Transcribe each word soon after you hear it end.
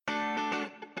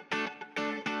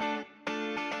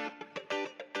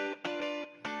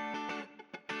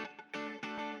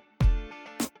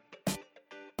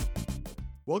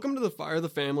Welcome to the Fire the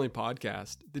Family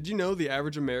podcast. Did you know the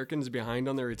average American is behind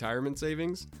on their retirement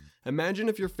savings? Imagine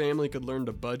if your family could learn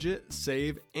to budget,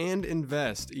 save, and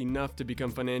invest enough to become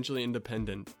financially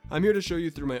independent. I'm here to show you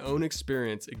through my own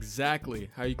experience exactly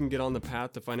how you can get on the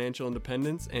path to financial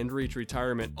independence and reach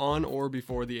retirement on or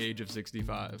before the age of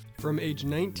 65. From age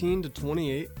 19 to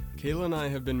 28, Kayla and I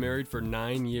have been married for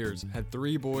 9 years, had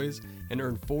 3 boys, and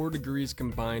earned 4 degrees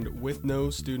combined with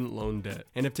no student loan debt,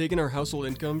 and have taken our household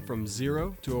income from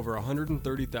zero to over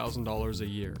 $130,000 a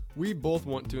year. We both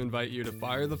want to invite you to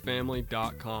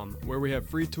firethefamily.com, where we have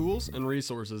free tools and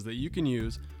resources that you can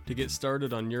use to get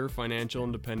started on your financial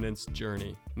independence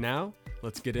journey. Now,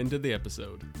 let's get into the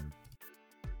episode.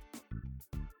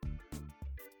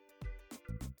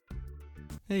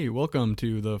 Hey, welcome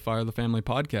to the Fire the Family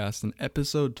podcast and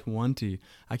episode 20.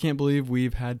 I can't believe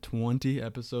we've had 20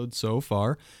 episodes so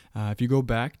far. If you go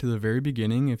back to the very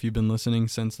beginning, if you've been listening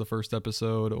since the first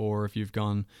episode, or if you've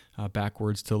gone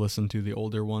backwards to listen to the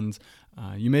older ones,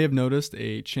 you may have noticed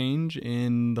a change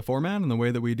in the format and the way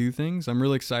that we do things. I'm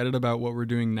really excited about what we're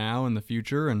doing now in the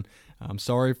future, and I'm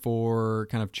sorry for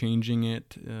kind of changing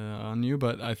it on you,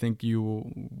 but I think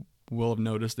you will have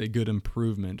noticed a good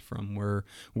improvement from where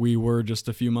we were just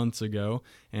a few months ago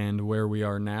and where we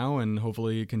are now, and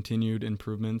hopefully continued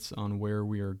improvements on where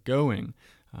we are going.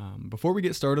 Before we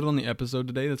get started on the episode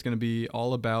today, that's going to be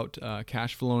all about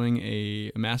cash flowing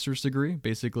a master's degree,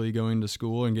 basically going to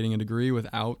school and getting a degree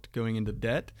without going into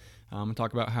debt. And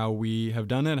talk about how we have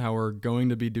done it, how we're going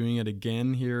to be doing it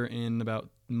again here in about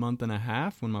month and a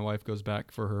half when my wife goes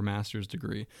back for her master's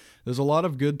degree. There's a lot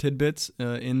of good tidbits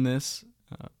in this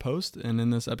post and in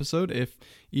this episode.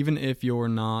 Even if you're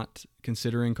not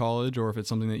considering college, or if it's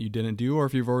something that you didn't do, or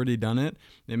if you've already done it,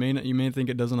 you may think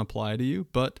it doesn't apply to you,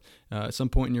 but at some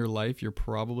point in your life, you're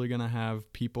probably going to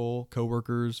have people,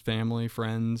 coworkers, family,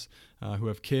 friends who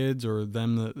have kids, or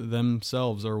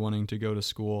themselves are wanting to go to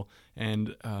school,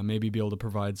 and maybe be able to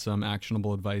provide some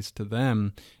actionable advice to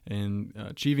them in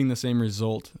achieving the same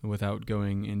result without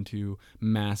going into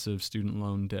massive student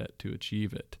loan debt to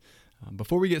achieve it.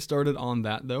 Before we get started on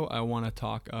that, though, I want to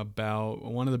talk about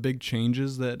one of the big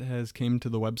changes that has came to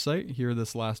the website here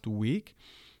this last week.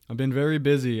 I've been very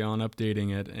busy on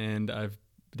updating it, and I've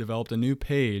developed a new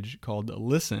page called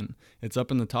Listen. It's up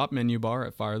in the top menu bar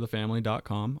at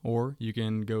firethefamily.com, or you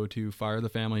can go to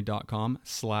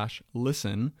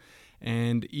firethefamily.com/listen,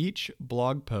 and each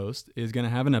blog post is going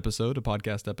to have an episode, a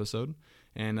podcast episode,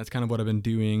 and that's kind of what I've been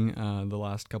doing the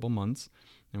last couple months.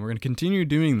 And we're going to continue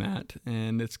doing that,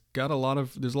 and there's a lot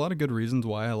of good reasons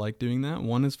why I like doing that.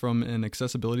 One is from an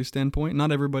accessibility standpoint.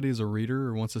 Not everybody is a reader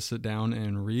or wants to sit down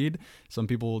and read. Some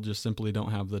people just simply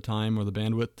don't have the time or the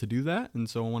bandwidth to do that, and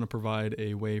so I want to provide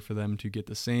a way for them to get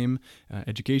the same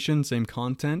education, same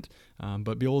content,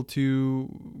 but be able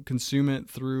to consume it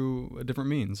through a different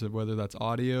means, whether that's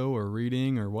audio or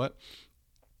reading or what.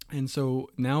 And so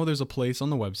now there's a place on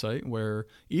the website where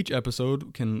each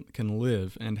episode can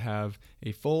live and have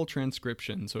a full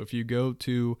transcription. So if you go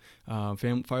to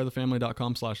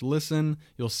firethefamily.com/listen,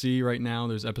 you'll see right now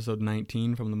there's episode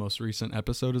 19 from the most recent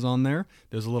episode is on there.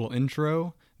 There's a little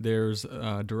intro. There's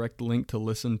a direct link to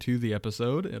listen to the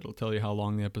episode. It'll tell you how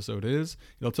long the episode is.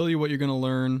 It'll tell you what you're going to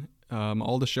learn.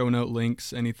 All the show note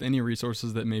links, any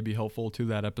resources that may be helpful to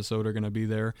that episode are going to be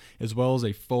there, as well as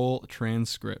a full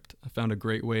transcript. I found a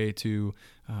great way to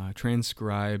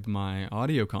transcribe my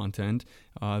audio content.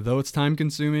 Though it's time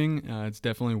consuming, it's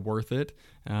definitely worth it.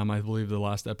 I believe the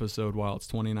last episode, while it's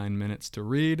 29 minutes to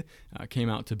read, came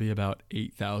out to be about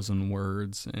 8,000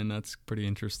 words, and that's pretty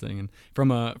interesting. And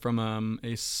from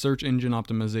a search engine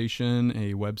optimization,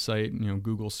 a website,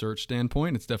 Google search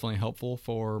standpoint, it's definitely helpful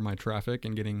for my traffic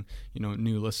and getting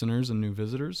new listeners and new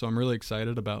visitors. So I'm really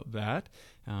excited about that.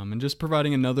 And just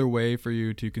providing another way for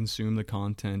you to consume the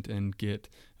content and get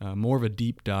more of a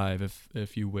deep dive,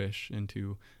 if you wish,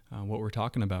 into what we're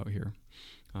talking about here.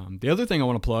 The other thing I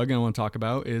want to plug and I want to talk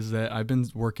about is that I've been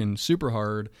working super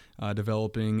hard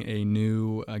developing a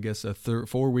new, a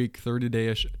 4-week,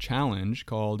 30-day-ish challenge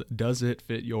called Does It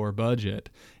Fit Your Budget?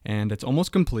 And it's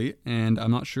almost complete, and I'm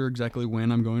not sure exactly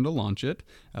when I'm going to launch it.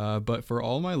 But for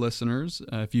all my listeners,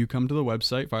 if you come to the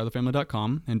website,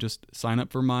 firethefamily.com, and just sign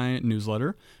up for my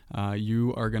newsletter,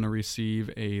 you are going to receive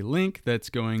a link that's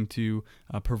going to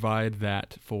provide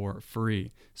that for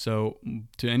free. So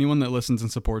to anyone that listens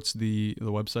and supports the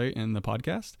website and the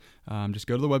podcast, just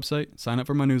go to the website, sign up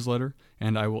for my newsletter,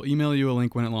 and I will email you a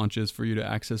link when it launches for you to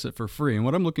access it for free. And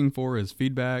what I'm looking for is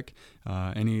feedback,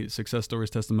 any success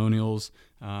stories, testimonials,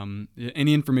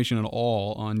 any information at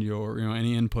all on your,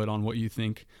 any input on what you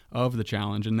think of the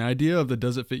challenge. And the idea of the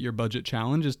Does It Fit Your Budget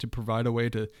challenge is to provide a way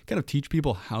to kind of teach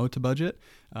people how to budget.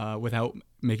 without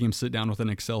making them sit down with an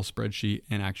Excel spreadsheet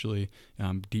and actually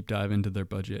deep dive into their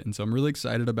budget. And so I'm really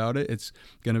excited about it. It's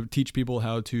going to teach people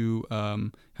how to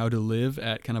live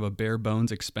at kind of a bare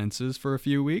bones expenses for a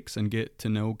few weeks and get to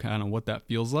know kind of what that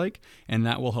feels like. And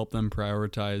that will help them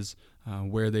prioritize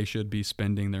where they should be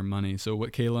spending their money. So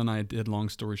what Kayla and I did, long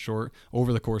story short,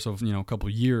 over the course of a couple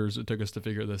of years, it took us to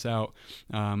figure this out,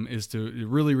 is to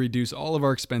really reduce all of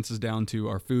our expenses down to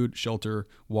our food, shelter,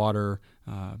 water,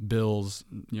 bills,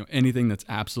 anything that's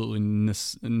absolutely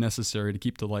necessary to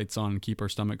keep the lights on and keep our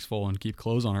stomachs full and keep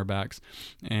clothes on our backs,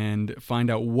 and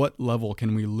find out what level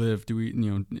can we live.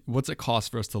 What's it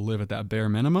cost for us to live at that bare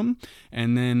minimum?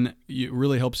 And then it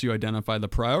really helps you identify the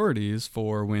priorities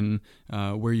for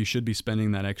where you should be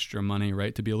spending that extra money,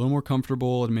 right? To be a little more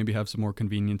comfortable and maybe have some more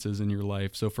conveniences in your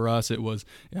life. So for us, it was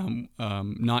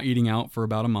not eating out for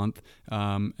about a month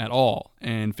at all,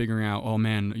 and figuring out, oh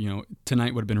man,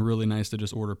 tonight would have been really nice to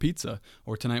just order pizza,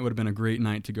 or tonight would have been a great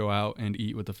night to go out and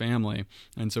eat with the family.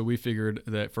 And so we figured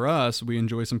that for us, we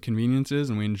enjoy some conveniences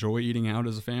and we enjoy eating out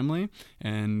as a family,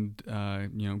 and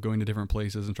going to different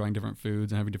places and trying different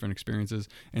foods and having different experiences.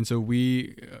 And so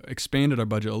we expanded our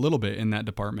budget a little bit in that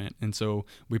department. And so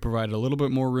we provided a little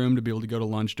bit more room to be able to go to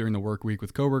lunch during the work week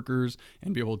with coworkers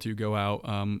and be able to go out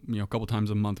a couple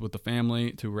times a month with the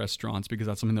family to restaurants, because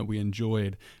that's something that we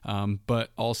enjoyed.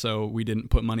 But also we didn't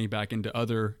put money back into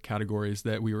other categories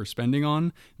that we were spending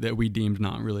on that we deemed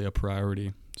not really a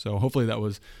priority. So hopefully that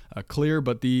was clear,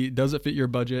 but the Does It Fit Your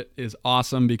Budget is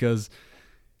awesome because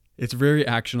it's very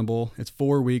actionable. It's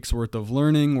 4 weeks worth of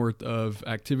learning, worth of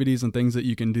activities and things that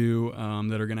you can do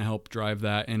that are going to help drive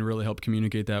that and really help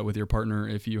communicate that with your partner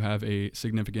if you have a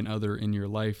significant other in your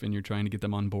life and you're trying to get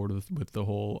them on board with the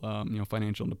whole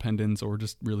financial independence, or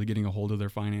just really getting a hold of their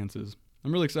finances.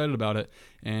 I'm really excited about it,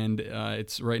 and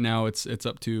it's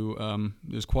up to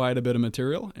there's quite a bit of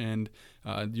material, and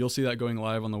you'll see that going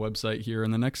live on the website here in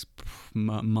the next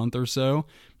month or so,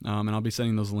 and I'll be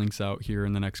sending those links out here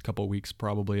in the next couple of weeks,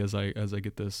 probably as I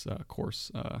get this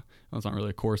course. Well, it's not really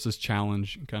a course, this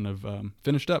challenge kind of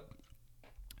finished up.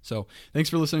 So thanks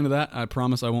for listening to that. I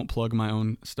promise I won't plug my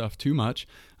own stuff too much,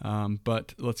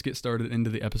 but let's get started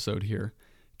into the episode here.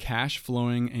 Cash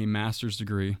flowing a master's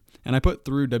degree. And I put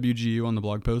through WGU on the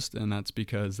blog post, and that's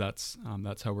because that's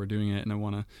how we're doing it. And I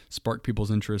want to spark people's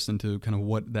interest into kind of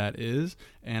what that is.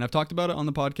 And I've talked about it on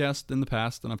the podcast in the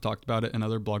past, and I've talked about it in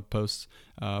other blog posts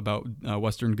about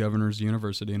Western Governors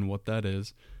University and what that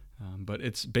is. But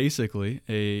it's basically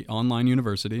a online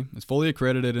university. It's fully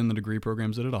accredited in the degree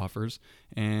programs that it offers,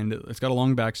 and it's got a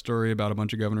long backstory about a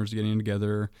bunch of governors getting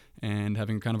together and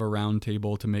having kind of a round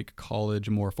table to make college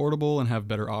more affordable and have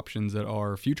better options that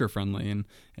are future friendly.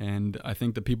 And I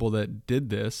think the people that did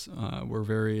this were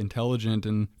very intelligent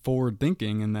and forward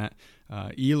thinking, and that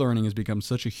e-learning has become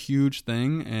such a huge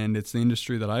thing, and it's the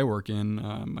industry that I work in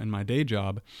my day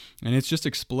job, and it's just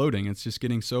exploding. It's just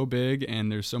getting so big,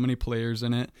 and there's so many players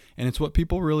in it, and it's what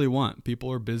people really want.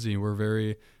 People are busy. We're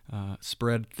very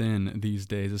spread thin these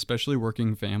days, especially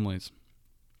working families.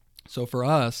 So for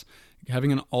us,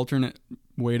 having an alternate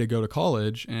way to go to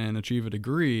college and achieve a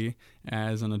degree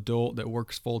as an adult that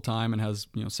works full-time and has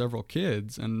several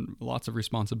kids and lots of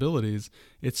responsibilities,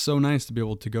 it's so nice to be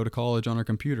able to go to college on our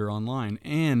computer online,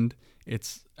 and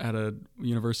it's at a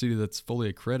university that's fully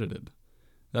accredited.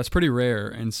 That's pretty rare,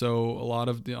 and so a lot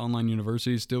of the online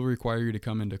universities still require you to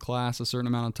come into class a certain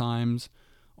amount of times,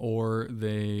 or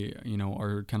they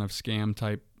are kind of scam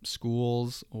type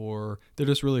schools, or they're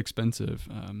just really expensive.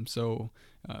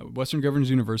 Western Governors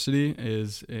University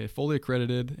is fully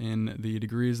accredited in the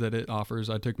degrees that it offers.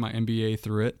 I took my MBA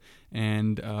through it,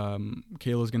 and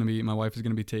my wife is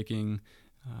going to be taking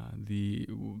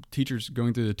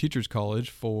going through the Teachers College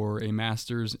for a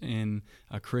master's in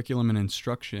curriculum and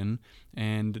instruction.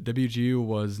 And WGU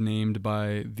was named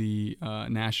by the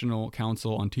National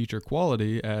Council on Teacher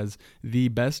Quality as the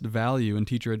best value in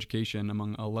teacher education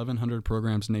among 1,100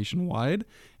 programs nationwide.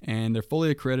 And they're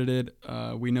fully accredited.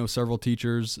 We know several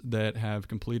teachers that have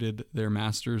completed their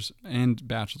master's and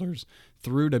bachelor's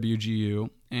through WGU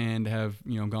and have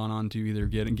gone on to either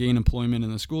gain employment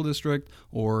in the school district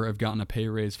or have gotten a pay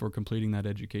raise for completing that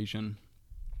education.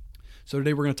 So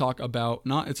today we're going to talk about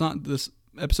this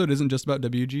episode isn't just about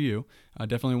WGU. I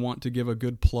definitely want to give a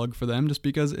good plug for them, just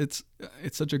because it's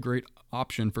such a great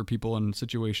option for people in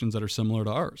situations that are similar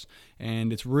to ours,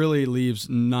 and it really leaves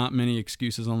not many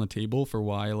excuses on the table for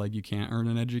why you can't earn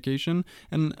an education.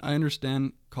 And I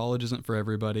understand college isn't for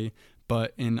everybody,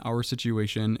 but in our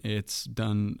situation, it's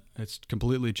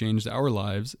completely changed our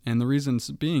lives. And the reason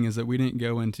being is that we didn't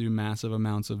go into massive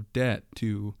amounts of debt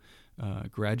to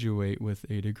graduate with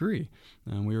a degree.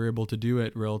 We were able to do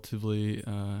it relatively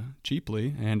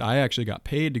cheaply, and I actually got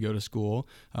paid to go to school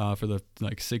for the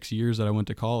 6 years that I went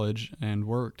to college and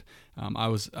worked.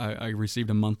 I received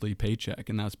a monthly paycheck,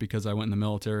 and that's because I went in the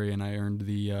military and I earned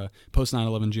the post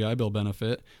 9/11 GI Bill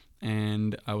benefit.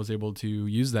 And I was able to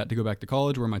use that to go back to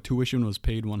college, where my tuition was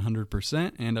paid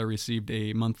 100%, and I received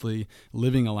a monthly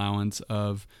living allowance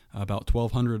of about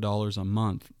 $1,200 a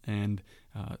month. And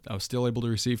I was still able to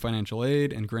receive financial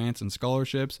aid and grants and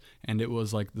scholarships, and it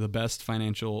was like the best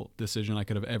financial decision I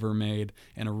could have ever made,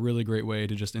 and a really great way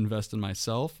to just invest in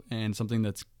myself and something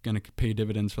that's going to pay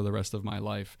dividends for the rest of my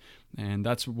life. And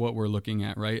that's what we're looking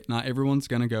at, right? Not everyone's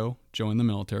going to go join the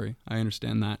military. I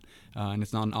understand that, and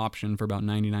it's not an option for about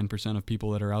 99% of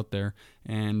people that are out there.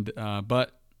 And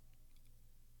but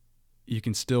you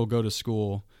can still go to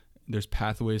school. There's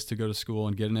pathways to go to school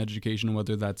and get an education,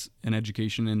 whether that's an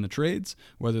education in the trades,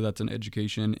 whether that's an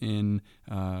education in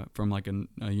from like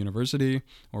a university,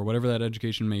 or whatever that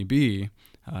education may be.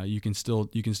 You can still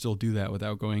do that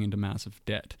without going into massive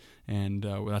debt. And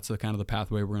that's the kind of the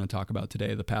pathway we're going to talk about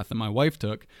today, the path that my wife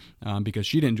took, because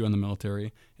she didn't join the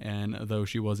military. And though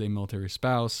she was a military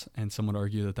spouse, and some would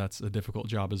argue that that's a difficult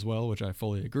job as well, which I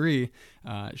fully agree,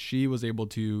 she was able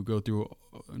to go through,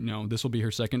 this will be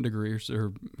her second degree.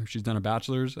 So she's done a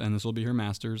bachelor's, and this will be her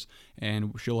master's,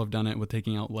 and she'll have done it with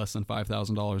taking out less than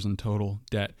 $5,000 in total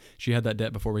debt. She had that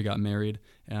debt before we got married,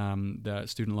 that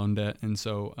student loan debt. And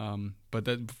so, but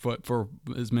for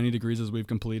as many degrees as we've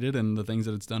completed and the things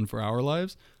that it's done for our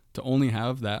lives, to only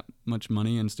have that much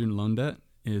money in student loan debt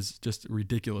is just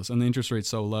ridiculous. And the interest rate's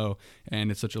so low, and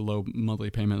it's such a low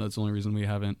monthly payment. That's the only reason we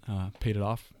haven't paid it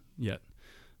off yet.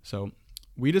 So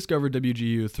we discovered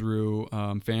WGU through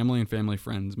family and family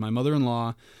friends. My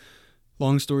mother-in-law,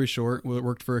 long story short,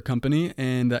 worked for a company,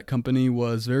 and that company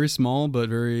was very small but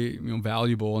very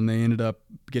valuable, and they ended up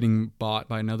getting bought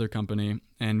by another company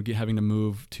and having to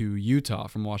move to Utah,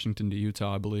 from Washington to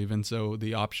Utah, I believe. And so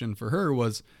the option for her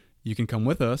was, you can come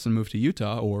with us and move to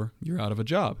Utah, or you're out of a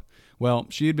job. Well,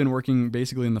 she had been working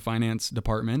basically in the finance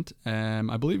department,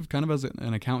 I believe kind of as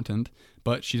an accountant,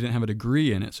 but she didn't have a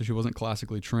degree in it, so she wasn't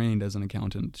classically trained as an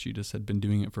accountant. She just had been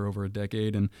doing it for over a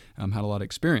decade and had a lot of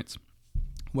experience.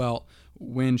 Well,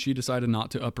 when she decided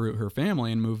not to uproot her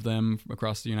family and move them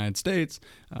across the United States,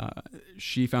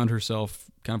 she found herself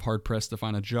kind of hard pressed to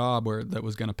find a job that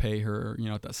was going to pay her,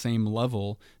 at that same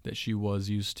level that she was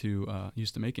used to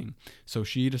making. So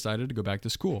she decided to go back to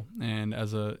school, and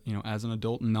as an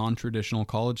adult non-traditional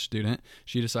college student,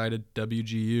 she decided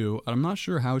WGU. I'm not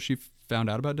sure how she found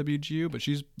out about WGU, but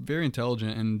she's very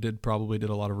intelligent and probably did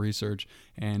a lot of research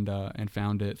and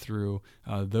found it through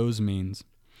those means.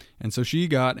 And so she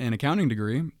got an accounting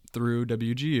degree through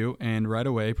WGU, and right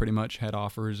away pretty much had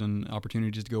offers and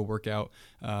opportunities to go work out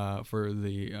for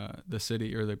the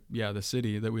city the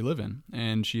city that we live in.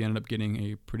 And she ended up getting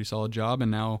a pretty solid job,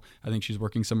 and now I think she's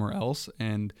working somewhere else,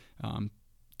 and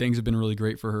things have been really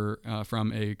great for her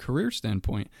from a career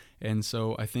standpoint. And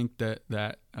so I think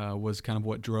that was kind of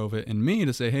what drove it in me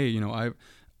to say, hey,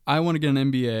 I want to get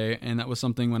an MBA, and that was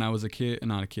something when I was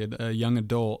a young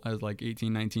adult, I was like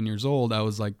 18, 19 years old. I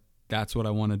was like, that's what I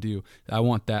want to do. I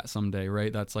want that someday,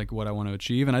 right? That's like what I want to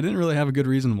achieve. And I didn't really have a good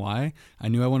reason why. I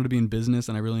knew I wanted to be in business,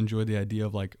 and I really enjoyed the idea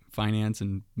of like finance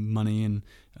and money and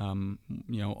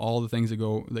all the things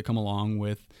that come along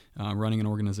with running an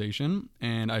organization.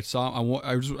 And I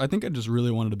think I just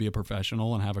really wanted to be a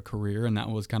professional and have a career, and that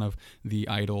was kind of the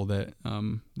idol that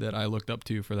I looked up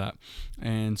to for that.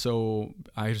 And so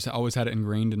I just always had it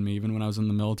ingrained in me, even when I was in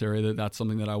the military, that's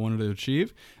something that I wanted to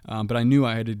achieve. But I knew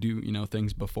I had to do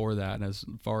things before that, as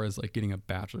far as like getting a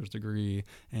bachelor's degree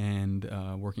and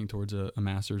working towards a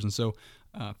master's. And so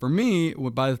for me,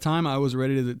 by the time I was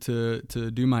ready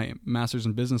to do my master's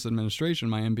in business administration,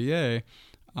 my MBA,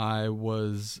 I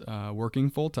was working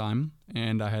full time,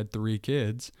 and I had 3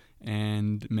 kids,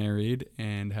 and married,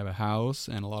 and have a house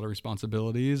and a lot of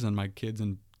responsibilities, and my kids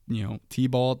in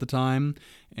T-ball at the time,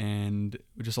 and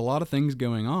just a lot of things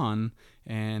going on.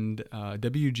 And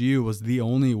WGU was the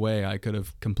only way I could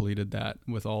have completed that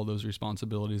with all those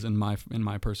responsibilities in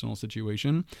my personal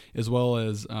situation, as well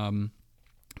as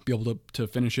be able to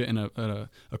finish it in a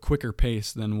quicker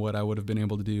pace than what I would have been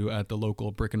able to do at the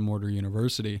local brick and mortar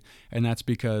university. And that's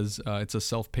because it's a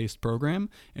self-paced program.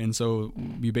 And so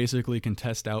you basically can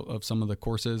test out of some of the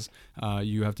courses.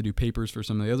 You have to do papers for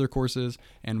some of the other courses.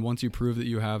 And once you prove that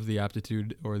you have the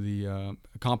aptitude or the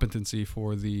competency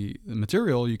for the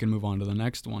material, you can move on to the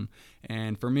next one.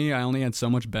 And for me, I only had so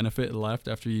much benefit left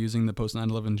after using the post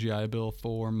 9/11 GI Bill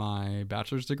for my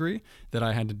bachelor's degree that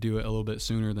I had to do it a little bit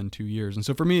sooner than 2 years. And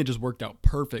so for me, it just worked out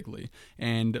perfectly.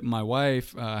 And my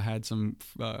wife had some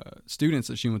students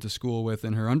that she went to school with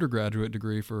in her undergraduate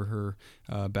degree for her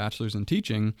bachelor's in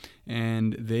teaching,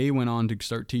 and they went on to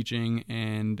start teaching,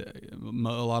 and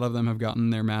a lot of them have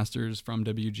gotten their master's from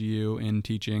WGU in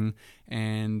teaching,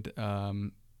 and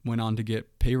went on to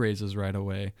get pay raises right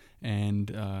away. And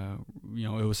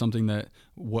it was something that,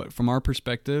 from our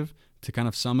perspective, to kind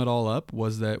of sum it all up,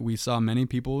 was that we saw many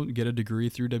people get a degree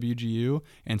through WGU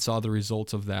and saw the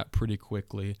results of that pretty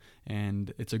quickly.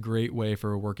 And it's a great way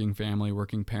for a working family,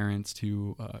 working parents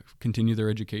to continue their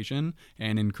education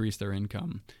and increase their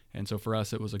income. And so for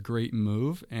us, it was a great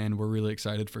move, and we're really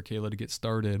excited for Kayla to get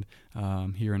started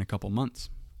here in a couple months.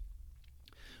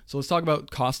 So let's talk about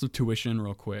cost of tuition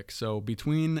real quick. So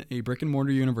between a brick and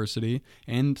mortar university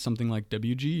and something like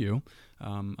WGU,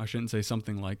 I shouldn't say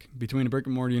something like, between a brick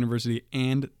and mortar university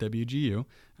and WGU,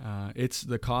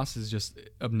 the cost is just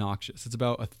obnoxious. It's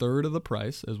about a third of the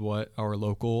price as what our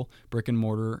local brick and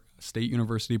mortar state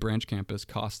university branch campus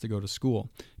costs to go to school.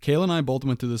 Kayla and I both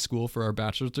went to this school for our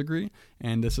bachelor's degree,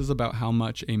 and this is about how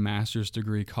much a master's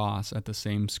degree costs at the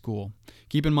same school.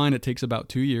 Keep in mind, it takes about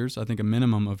 2 years, I think a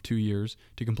minimum of 2 years,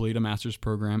 to complete a master's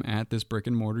program at this brick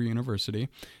and mortar university.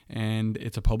 And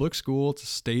it's a public school, it's a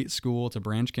state school, it's a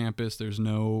branch campus. There's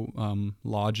no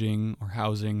lodging or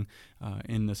housing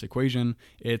in this equation.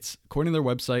 It's, according to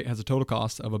their website, has a total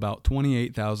cost of about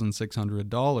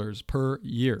 $28,600 per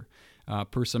year.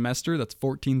 Per semester, that's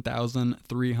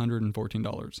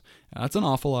 $14,314. That's an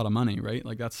awful lot of money, right?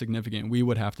 Like, that's significant. We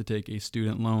would have to take a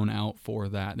student loan out for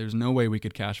that. There's no way we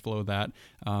could cash flow that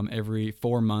every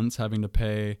 4 months, having to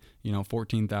pay,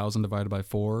 $14,000 divided by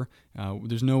 4.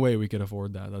 There's no way we could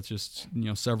afford that. That's just,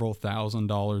 several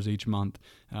 $1,000s each month.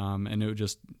 And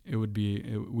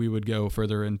we would go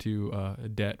further into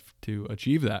debt to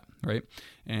achieve that, right?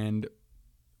 And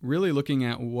really looking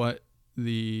at what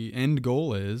the end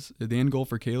goal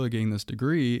for Kayla getting this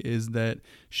degree is that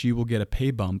she will get a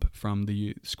pay bump from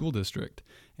the school district.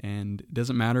 And it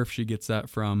doesn't matter if she gets that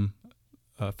from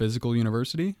a physical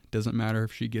university, doesn't matter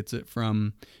if she gets it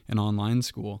from an online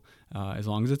school. As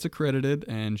long as it's accredited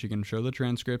and she can show the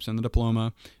transcripts and the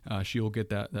diploma, she will get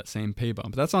that same pay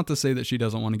bump. That's not to say that she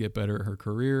doesn't want to get better at her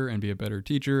career and be a better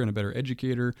teacher and a better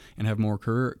educator and have more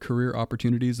career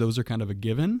opportunities. Those are kind of a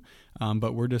given,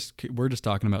 but we're just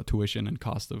talking about tuition and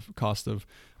cost of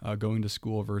going to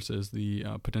school versus the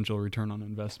potential return on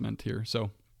investment here. So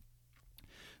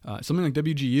something like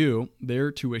WGU, their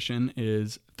tuition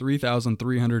is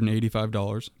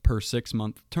 $3,385 per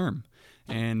 6-month term.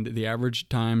 And the average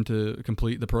time to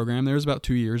complete the program there is about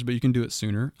 2 years, but you can do it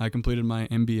sooner. I completed my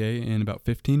MBA in about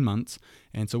 15 months.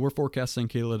 And so we're forecasting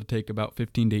Kayla to take about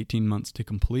 15 to 18 months to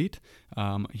complete.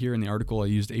 Here in the article, I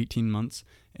used 18 months.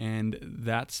 And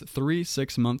that's 3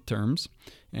 6-month terms.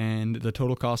 And the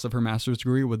total cost of her master's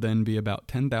degree would then be about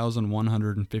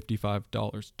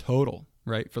 $10,155 total,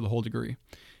 right, for the whole degree.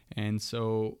 And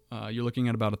so you're looking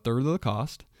at about a third of the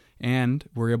cost, and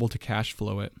we're able to cash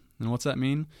flow it. And what's that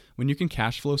mean? When you can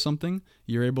cash flow something,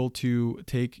 you're able to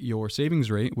take your savings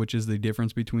rate, which is the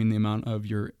difference between the amount of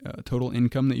your total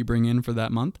income that you bring in for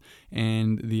that month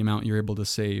and the amount you're able to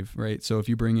save, right? So if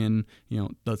you bring in,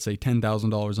 let's say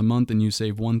 $10,000 a month and you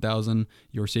save $1,000,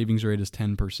 your savings rate is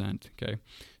 10%, okay?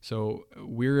 So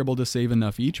we're able to save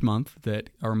enough each month that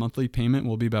our monthly payment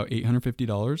will be about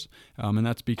 $850, and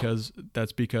that's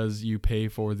because you pay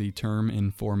for the term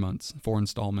in 4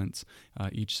 installments,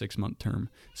 each 6-month term.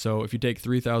 So if you take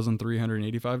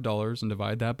 $3,385 and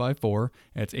divide that by 4,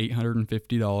 it's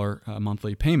 $850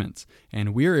 monthly payments,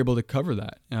 and we're able to cover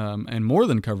that, and more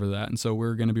than cover that. And so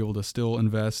we're going to be able to still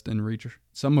invest and reach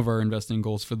some of our investing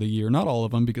goals for the year, not all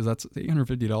of them, because that's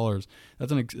 $850.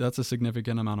 That's a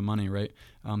significant amount of money, right?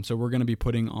 So we're going to be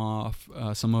putting off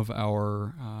some of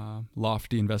our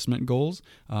lofty investment goals.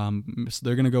 So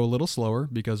they're going to go a little slower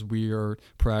because we are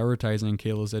prioritizing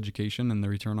Kayla's education and the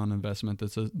return on investment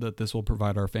that this will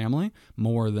provide our family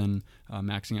more than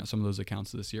maxing out some of those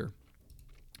accounts this year.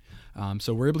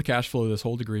 So we're able to cash flow this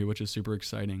whole degree, which is super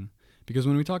exciting. Because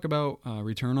when we talk about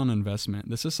return on investment,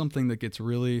 this is something that gets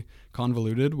really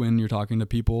convoluted when you're talking to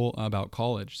people about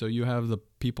college. So you have the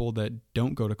people that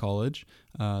don't go to college,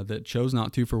 that chose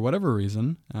not to for whatever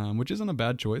reason, which isn't a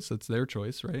bad choice. That's their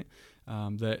choice, right?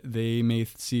 That they may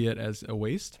see it as a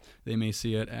waste. They may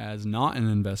see it as not an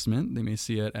investment. They may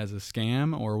see it as a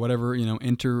scam or whatever,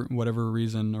 enter whatever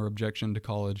reason or objection to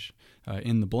college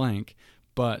in the blank.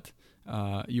 But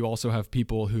You also have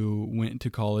people who went to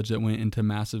college that went into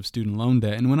massive student loan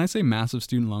debt. And when I say massive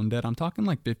student loan debt, I'm talking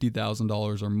like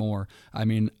 $50,000 or more. I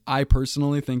mean, I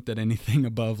personally think that anything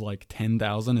above like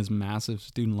 $10,000 is massive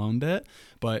student loan debt,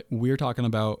 but we're talking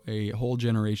about a whole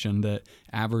generation that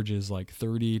averages like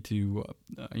 30 to,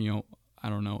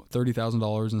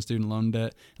 $30,000 in student loan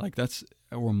debt. Like that's,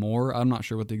 or more. I'm not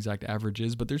sure what the exact average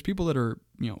is, but there's people that are,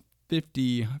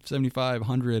 $50, $75,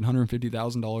 $100,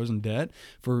 $150,000 in debt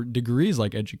for degrees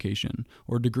like education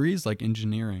or degrees like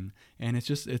engineering. And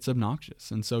it's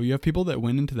obnoxious. And so you have people that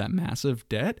went into that massive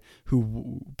debt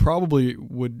who probably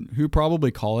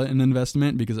call it an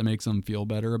investment because it makes them feel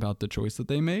better about the choice that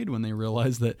they made when they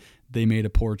realize that they made a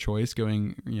poor choice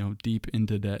going, deep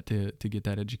into debt to get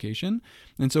that education.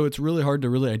 And so it's really hard to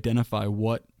really identify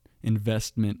what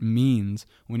investment means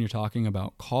when you're talking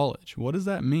about college. What does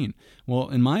that mean? Well,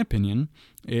 in my opinion,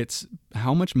 it's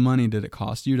how much money did it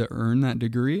cost you to earn that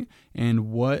degree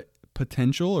and what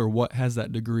potential or what has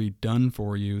that degree done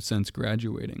for you since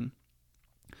graduating.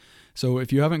 So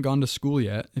if you haven't gone to school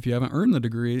yet, if you haven't earned the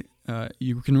degree,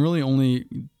 you can really only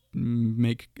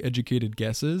make educated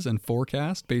guesses and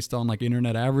forecast based on like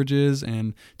internet averages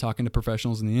and talking to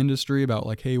professionals in the industry about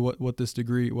like, hey, what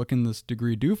can this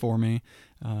degree do for me?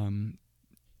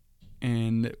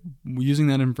 And using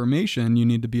that information, you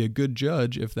need to be a good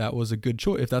judge if that was a good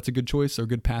choice, if that's a good choice or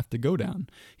good path to go down.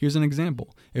 Here's an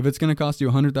example. If it's going to cost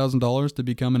you $100,000 to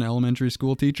become an elementary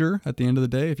school teacher at the end of the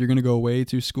day, if you're going to go away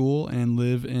to school and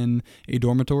live in a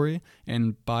dormitory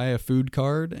and buy a food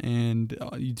card and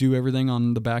you do everything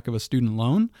on the back of a student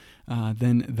loan,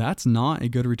 then that's not a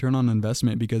good return on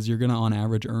investment because you're going to on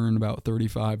average earn about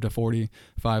 $35,000 to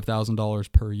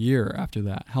 $45,000 per year after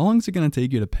that. How long is it going to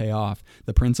take you to pay off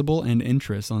the principal and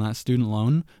interest on that student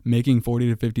loan, making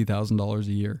 $40,000 to $50,000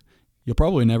 a year? You'll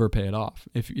probably never pay it off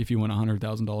if you went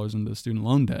 $100,000 into student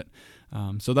loan debt.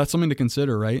 So that's something to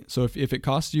consider, right? So if it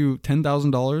costs you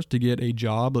 $10,000 to get a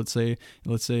job, let's say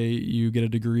you get a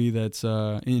degree that's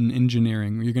in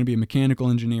engineering, you're going to be a mechanical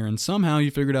engineer, and somehow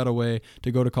you figured out a way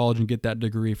to go to college and get that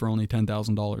degree for only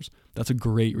 $10,000. That's a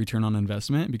great return on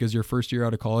investment because your first year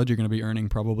out of college, you're going to be earning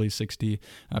probably $50,000,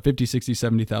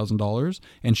 $60,000, $70,000.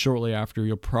 And shortly after,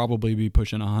 you'll probably be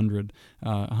pushing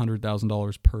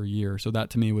 $100,000 per year. So that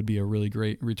to me would be a really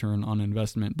great return on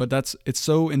investment. But it's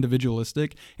so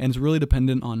individualistic and it's really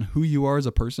dependent on who you are as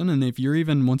a person. And if you're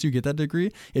even, once you get that degree,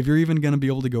 if you're even going to be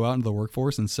able to go out into the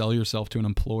workforce and sell yourself to an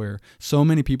employer. So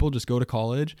many people just go to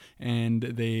college and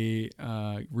they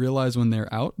realize when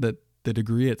they're out that the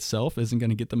degree itself isn't going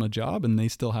to get them a job, and they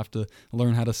still have to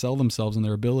learn how to sell themselves and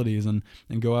their abilities and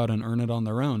go out and earn it on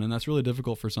their own. And that's really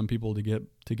difficult for some people to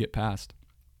get past.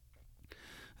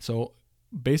 So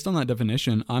based on that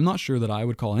definition, I'm not sure that I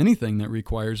would call anything that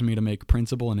requires me to make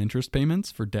principal and interest payments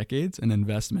for decades an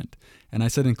investment. And I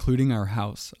said including our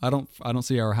house. I don't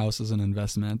see our house as an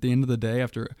investment. At the end of the day,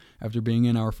 after being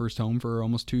in our first home for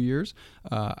almost 2 years,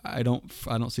 I don't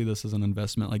see this as an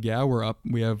investment. Like, yeah,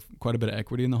 we have quite a bit of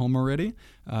equity in the home already,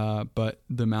 but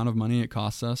the amount of money it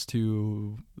costs us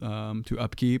to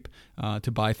upkeep,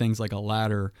 to buy things like a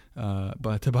ladder,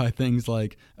 but to buy things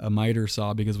like a miter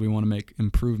saw because we want to make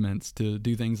improvements, to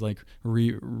do things like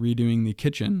redoing the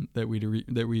kitchen that we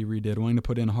redid, wanting to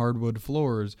put in hardwood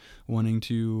floors, wanting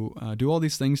to do all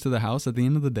these things to the house. At the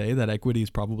end of the day, that equity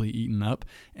is probably eaten up,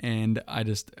 and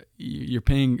you're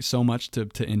paying so much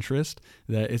to interest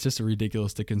that it's just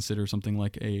ridiculous to consider something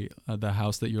like the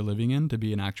house that you're living in to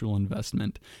be an actual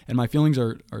investment. And my feelings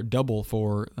are double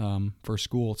for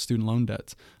school student loan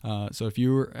debts. So if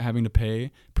you're having to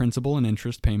pay principal and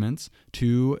interest payments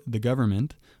to the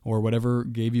government or whatever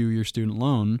gave you your student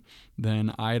loan,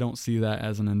 then I don't see that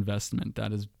as an investment.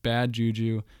 That is bad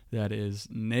juju. That is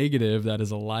negative. That is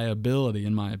a liability,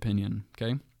 in my opinion.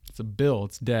 Okay? It's a bill.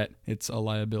 It's debt. It's a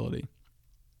liability.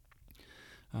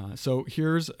 So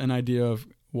here's an idea of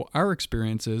what our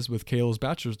experience is with Kayla's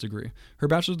bachelor's degree. Her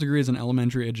bachelor's degree is in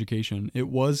elementary education.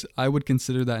 I would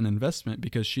consider that an investment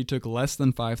because she took less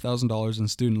than $5,000 in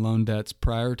student loan debts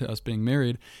prior to us being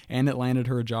married, and it landed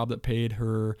her a job that paid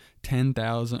her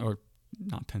 $10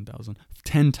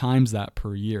 times that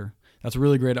per year. That's a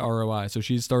really great ROI. So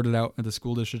she started out at the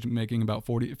school district making about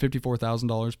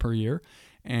 $54,000 per year,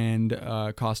 and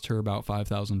cost her about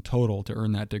 $5,000 total to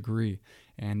earn that degree.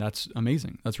 And that's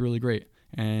amazing. That's really great.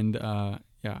 And I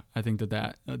think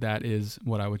that is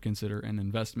what I would consider an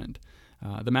investment.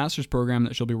 The master's program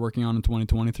that she'll be working on in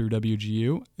 2020 through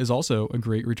WGU is also a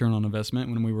great return on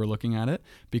investment when we were looking at it,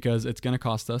 because it's going to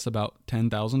cost us about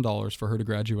 $10,000 for her to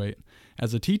graduate.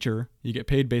 As a teacher, you get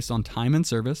paid based on time and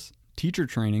service, teacher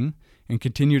training, and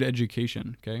continued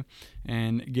education. Okay.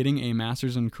 And getting a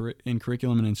master's in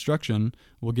curriculum and instruction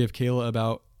will give Kayla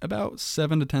about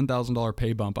 $7,000 to $10,000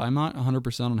 pay bump. I'm not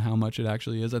 100% on how much it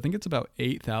actually is. I think it's about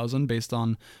 $8,000 based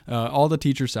on all the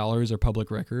teacher salaries are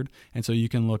public record, and so you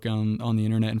can look on the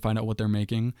internet and find out what they're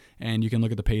making, and you can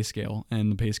look at the pay scale,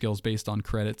 and the pay scale is based on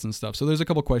credits and stuff. So there's a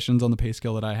couple questions on the pay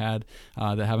scale that I had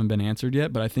that haven't been answered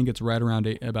yet, but I think it's right around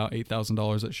about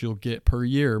 $8,000 that she'll get per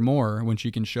year more when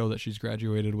she can show that she's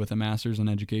graduated with a master's in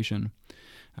education.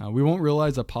 We won't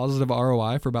realize a positive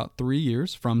ROI for about 3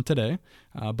 years from today,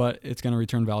 but it's going to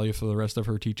return value for the rest of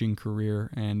her teaching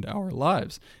career and our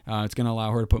lives. It's going to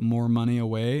allow her to put more money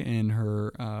away in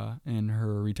her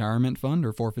retirement fund,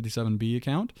 her 457B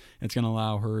account. It's going to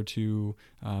allow her to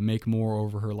make more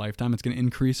over her lifetime. It's going to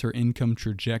increase her income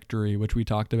trajectory, which we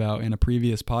talked about in a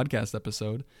previous podcast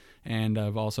episode. And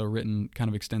I've also written kind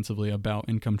of extensively about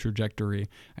income trajectory.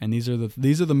 And these are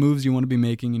the moves you want to be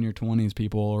making in your 20s,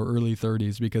 people, or early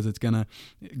 30s, because it's going to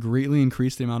greatly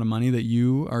increase the amount of money that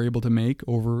you are able to make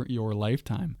over your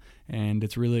lifetime. And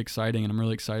it's really exciting, and I'm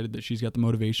really excited that she's got the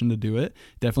motivation to do it.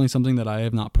 Definitely something that I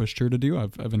have not pushed her to do.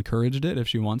 I've encouraged it if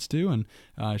she wants to, and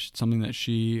something that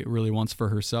she really wants for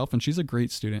herself. And she's a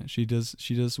great student. She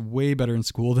does way better in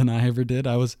school than I ever did.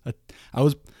 I was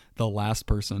the last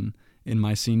person in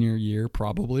my senior year,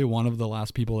 probably one of the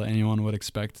last people that anyone would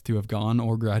expect to have gone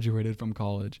or graduated from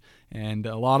college. And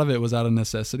a lot of it was out of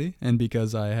necessity, and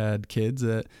because I had kids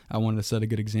that I wanted to set a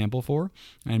good example for,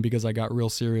 and because I got real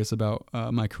serious about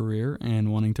my career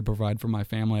and wanting to provide for my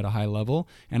family at a high level.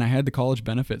 And I had the college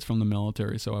benefits from the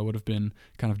military, so I would have been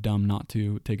kind of dumb not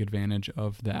to take advantage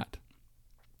of that.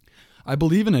 I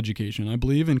believe in education. I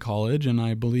believe in college, and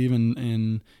I believe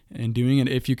in doing it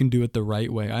if you can do it the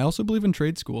right way. I also believe in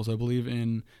trade schools. I believe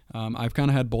in, I've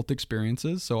kind of had both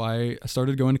experiences. So I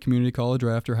started going to community college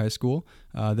right after high school.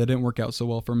 That didn't work out so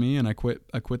well for me, and I quit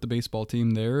the baseball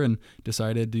team there and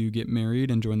decided to get married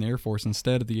and join the Air Force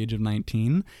instead at the age of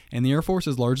 19. And the Air Force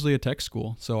is largely a tech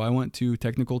school. So I went to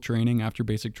technical training after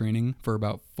basic training for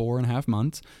about 4.5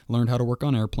 months, learned how to work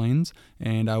on airplanes,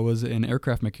 and I was an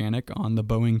aircraft mechanic on the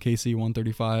Boeing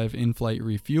KC-135 in-flight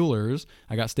refuelers.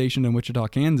 I got stationed in Wichita,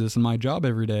 Kansas, and my job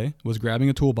every day was grabbing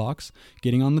a toolbox,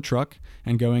 getting on the truck,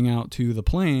 and going out to the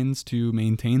planes to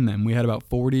maintain them. We had about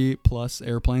 40 plus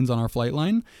airplanes on our flight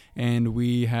line, and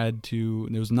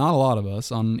there was not a lot of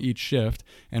us on each shift,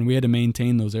 and we had to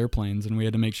maintain those airplanes, and we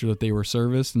had to make sure that they were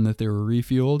serviced and that they were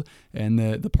refueled, and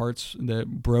that the parts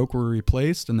that broke were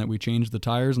replaced, and that we changed the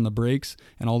tires and the brakes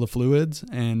and all the fluids,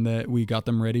 and that we got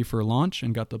them ready for launch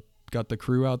and got the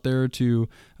crew out there to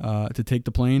take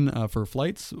the plane for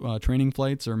flights, training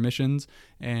flights or missions,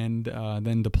 and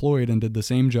then deployed and did the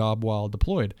same job while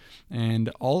deployed. And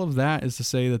all of that is to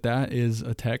say that is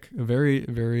a very,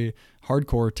 very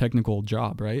hardcore technical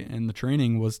job, right? And the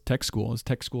training was tech school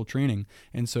training.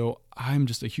 And so I'm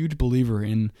just a huge believer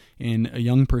in a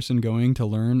young person going to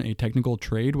learn a technical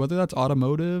trade, whether that's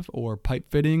automotive or pipe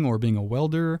fitting or being a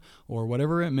welder or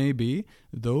whatever it may be.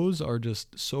 Those are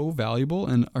just so valuable,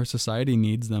 and our society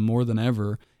needs them more than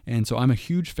ever. And so I'm a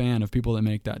huge fan of people that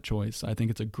make that choice. I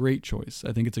think it's a great choice.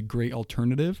 I think it's a great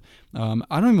alternative. I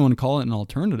don't even want to call it an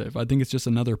alternative. I think it's just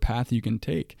another path you can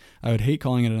take. I would hate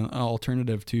calling it an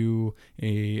alternative to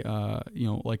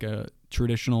like a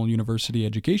traditional university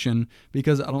education,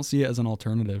 because I don't see it as an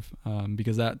alternative,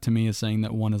 because that to me is saying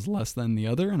that one is less than the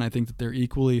other. And I think that they're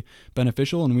equally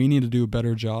beneficial, and we need to do a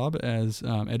better job as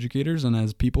educators and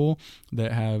as people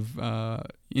that have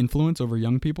influence over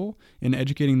young people in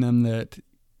educating them that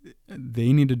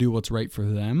they need to do what's right for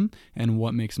them and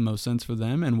what makes the most sense for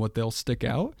them and what they'll stick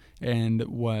out, and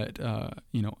what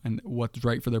and what's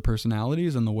right for their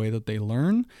personalities and the way that they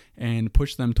learn, and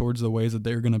push them towards the ways that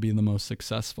they're going to be the most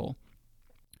successful,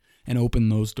 and open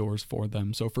those doors for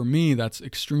them. So for me, that's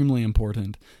extremely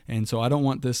important. And so I don't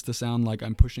want this to sound like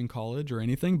I'm pushing college or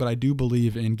anything, but I do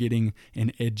believe in getting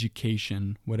an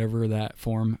education, whatever that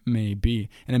form may be.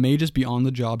 And it may just be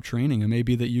on-the-job training. It may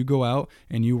be that you go out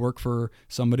and you work for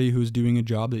somebody who's doing a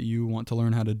job that you want to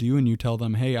learn how to do, and you tell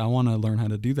them, hey, I want to learn how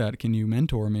to do that. Can you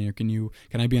mentor me? Or can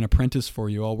I be an apprentice for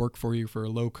you? I'll work for you for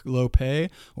low pay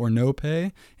or no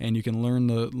pay, and you can learn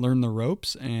the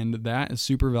ropes. And that is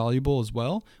super valuable as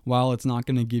well while it's not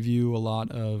going to give you a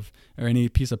lot of, or any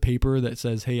piece of paper that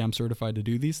says, hey, I'm certified to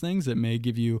do these things, it may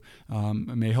give you,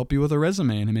 it may help you with a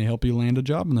resume, and it may help you land a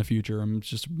job in the future, and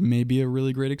just may be a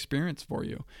really great experience for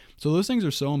you. So those things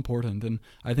are so important. And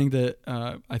I think that,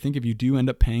 if you do end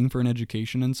up paying for an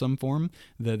education in some form,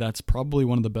 that's probably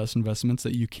one of the best investments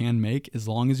that you can make, as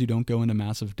long as you don't go into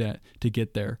massive debt to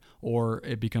get there, or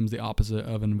it becomes the opposite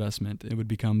of an investment. It would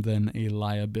become then a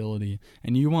liability,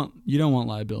 and you don't want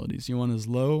liabilities. You want as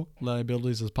low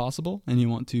liabilities as possible, and you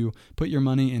want to put your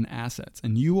money in assets,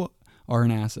 and you are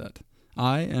an asset.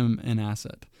 I am an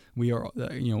asset. We are,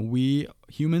 we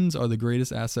humans are the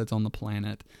greatest assets on the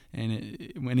planet.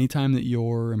 And anytime that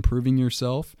you're improving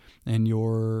yourself and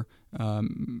you're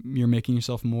making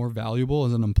yourself more valuable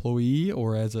as an employee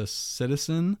or as a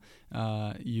citizen,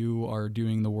 you are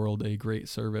doing the world a great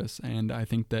service. And I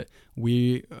think that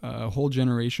a whole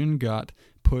generation got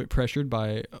pressured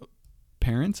by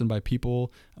parents and by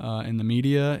people in the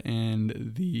media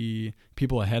and the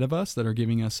people ahead of us that are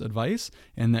giving us advice,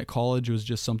 and that college was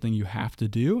just something you have to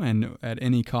do, and at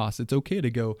any cost. It's okay to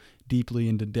go deeply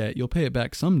into debt. You'll pay it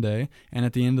back someday, and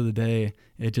at the end of the day,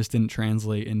 it just didn't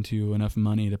translate into enough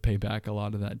money to pay back a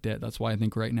lot of that debt. That's why I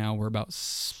think right now we're about,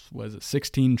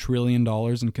 $16 trillion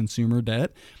in consumer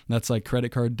debt. That's like credit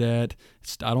card debt.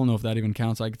 I don't know if that even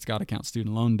counts. Like, it's got to count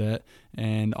student loan debt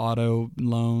and auto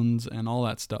loans and all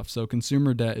that stuff. So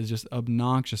consumer debt is just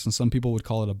obnoxious, and some people would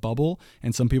call it a bubble,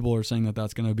 and some people are saying that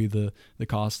that's going to be the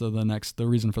cost of the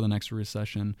reason for the next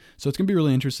recession. So it's going to be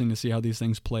really interesting to see how these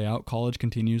things play out. College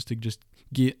continues to just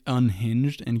get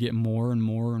unhinged and get more and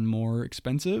more and more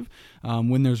expensive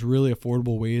when there's really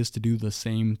affordable ways to do the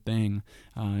same thing.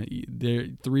 They're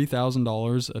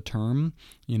 $3,000 a term.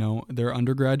 Their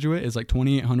undergraduate is like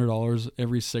 $2,800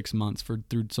 every 6 months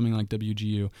through something like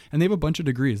WGU, and they have a bunch of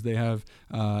degrees. They have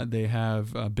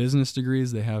business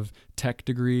degrees, they have tech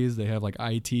degrees, they have like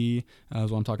IT, is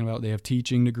what I'm talking about. They have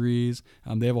teaching degrees.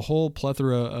 They have a whole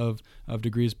plethora of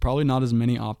degrees. Probably not as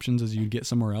many options as you'd get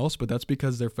somewhere else, but that's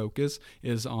because their focus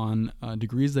is on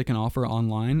degrees they can offer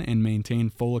online and maintain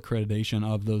full accreditation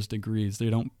of those degrees. They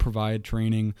don't provide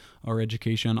training or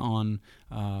education on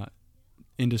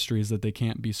industries that they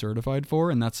can't be certified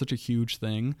for, and that's such a huge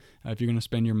thing. If you're going to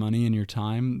spend your money and your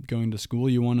time going to school,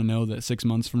 you want to know that 6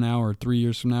 months from now or 3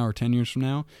 years from now or 10 years from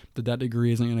now, that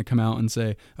degree isn't going to come out and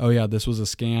say, oh yeah, this was a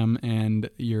scam and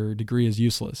your degree is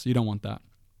useless. You don't want that.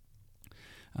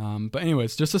 But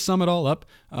anyways, just to sum it all up,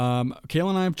 Kayla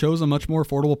and I have chosen a much more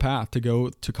affordable path to go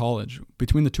to college.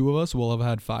 Between the two of us, we'll have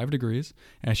had 5 degrees,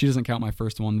 and she doesn't count my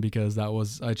first one because I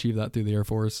achieved that through the Air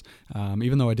Force.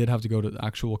 Even though I did have to go to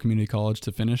actual community college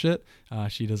to finish it,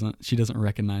 she doesn't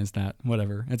recognize that.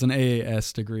 Whatever. It's an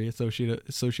AAS degree,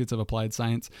 Associates of Applied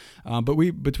Science. But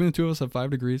between the two of us have 5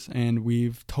 degrees, and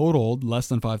we've totaled less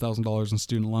than $5,000 in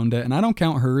student loan debt. And I don't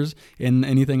count hers in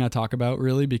anything I talk about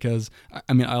really, because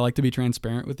I like to be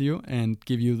transparent with you and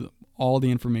give you all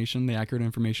the information, the accurate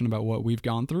information about what we've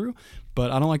gone through. But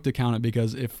I don't like to count it,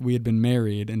 because if we had been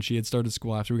married and she had started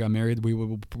school after we got married, we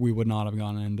would not have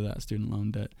gone into that student loan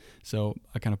debt. So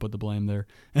I kind of put the blame there.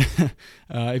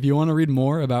 If you want to read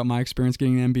more about my experience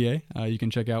getting an MBA, you can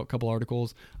check out a couple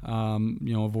articles,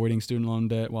 avoiding student loan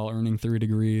debt while earning 3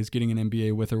 degrees, getting an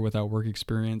MBA with or without work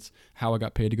experience, how I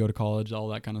got paid to go to college, all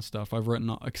that kind of stuff. I've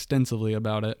written extensively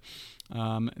about it.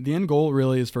 The end goal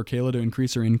really is for Kayla to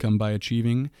increase her income by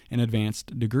achieving an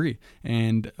advanced degree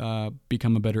and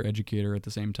become a better educator at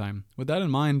the same time. With that in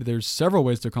mind, there's several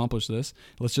ways to accomplish this.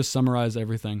 Let's just summarize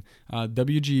everything.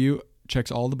 WGU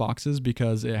checks all the boxes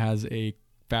because it has a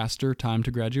faster time to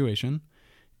graduation.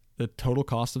 The total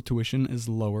cost of tuition is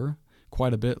lower,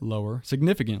 quite a bit lower,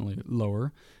 significantly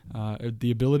lower.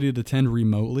 The ability to attend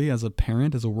remotely as a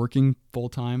parent, as a working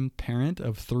full-time parent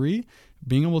of 3,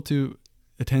 being able to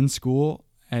attend school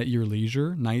at your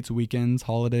leisure, nights, weekends,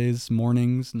 holidays,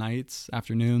 mornings, nights,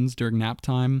 afternoons, during nap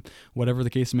time, whatever the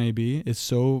case may be, is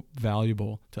so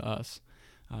valuable to us.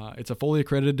 It's a fully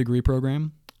accredited degree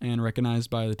program and recognized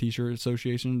by the Teacher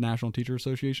Association, National Teacher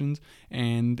Associations,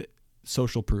 and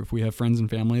social proof. We have friends and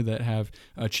family that have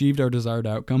achieved our desired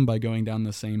outcome by going down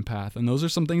the same path. And those are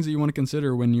some things that you want to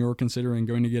consider when you're considering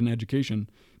going to get an education.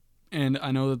 And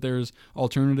I know that there's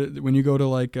alternative, when you go to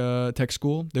like tech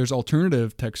school, there's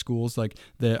alternative tech schools like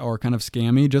that are kind of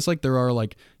scammy, just like there are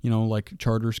like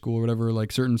charter school or whatever,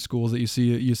 like certain schools that you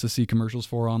used to see commercials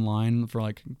for online for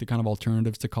like the kind of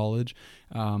alternatives to college.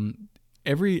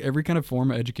 Every kind of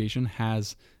form of education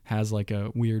has has like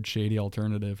a weird shady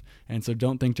alternative. And so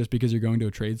don't think just because you're going to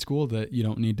a trade school that you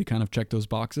don't need to kind of check those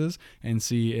boxes and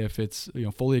see if it's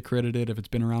fully accredited, if it's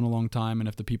been around a long time, and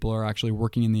if the people are actually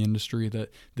working in the industry that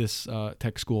this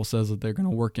tech school says that they're going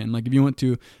to work in. Like if you went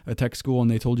to a tech school and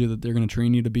they told you that they're going to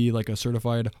train you to be like a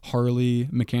certified Harley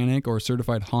mechanic or a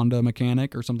certified Honda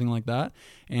mechanic or something like that,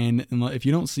 and if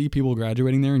you don't see people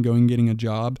graduating there and going and getting a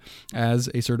job as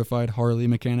a certified Harley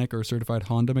mechanic or a certified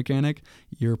Honda mechanic,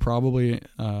 you're probably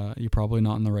not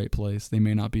in the right place. They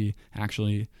may not be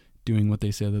actually doing what they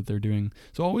say that they're doing.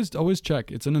 So always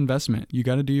check. It's an investment. You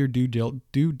got to do your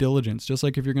due diligence. Just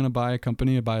like if you're going to buy a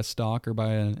company, buy a stock, or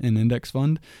buy an index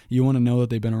fund, you want to know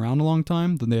that they've been around a long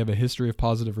time, that they have a history of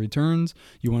positive returns.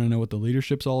 You want to know what the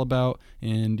leadership's all about,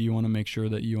 and you want to make sure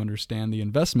that you understand the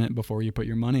investment before you put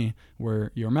your money where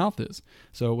your mouth is.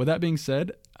 So with that being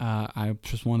said, I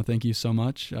just want to thank you so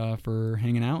much for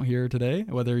hanging out here today,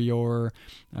 whether you're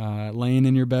laying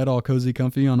in your bed all cozy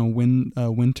comfy on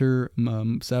a winter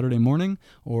Saturday morning,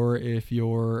 or if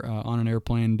you're on an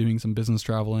airplane doing some business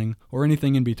traveling, or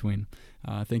anything in between.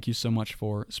 Thank you so much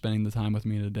for spending the time with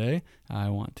me today. I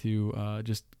want to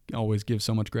just always give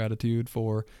so much gratitude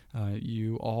for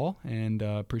you all, and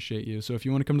appreciate you. So if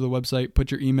you want to come to the website,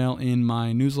 put your email in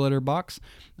my newsletter box.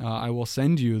 I will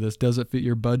send you this Does It Fit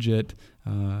Your Budget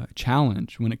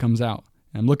challenge when it comes out.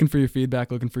 I'm looking for your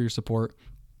feedback, looking for your support.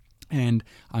 And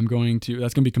that's going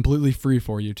to be completely free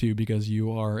for you too, because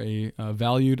you are a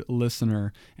valued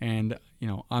listener, and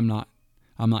I'm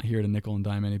not here to nickel and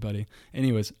dime anybody.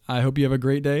 Anyways, I hope you have a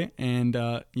great day, and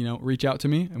reach out to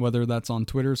me, whether that's on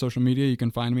Twitter, social media. You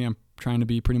can find me. I'm trying to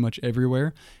be pretty much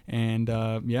everywhere. And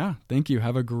thank you.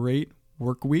 Have a great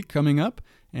work week coming up,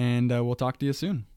 and we'll talk to you soon.